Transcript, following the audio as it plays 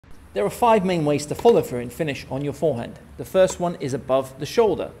There are 5 main ways to follow through and finish on your forehand. The first one is above the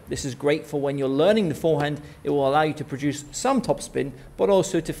shoulder. This is great for when you're learning the forehand. It will allow you to produce some topspin, but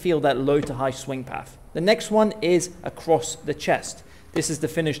also to feel that low to high swing path. The next one is across the chest. This is the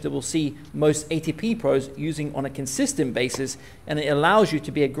finish that we'll see most ATP pros using on a consistent basis, and it allows you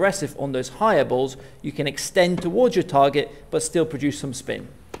to be aggressive on those higher balls. You can extend towards your target, but still produce some spin.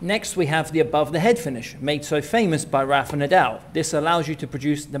 Next, we have the above the head finish, made so famous by Rafa Nadal. This allows you to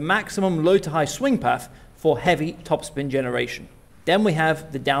produce the maximum low to high swing path for heavy topspin generation. Then we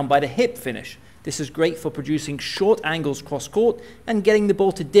have the down by the hip finish. This is great for producing short angles cross court and getting the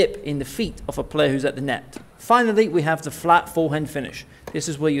ball to dip in the feet of a player who's at the net. Finally, we have the flat forehand finish. This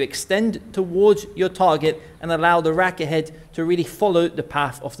is where you extend towards your target and allow the racket head to really follow the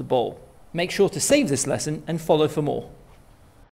path of the ball. Make sure to save this lesson and follow for more.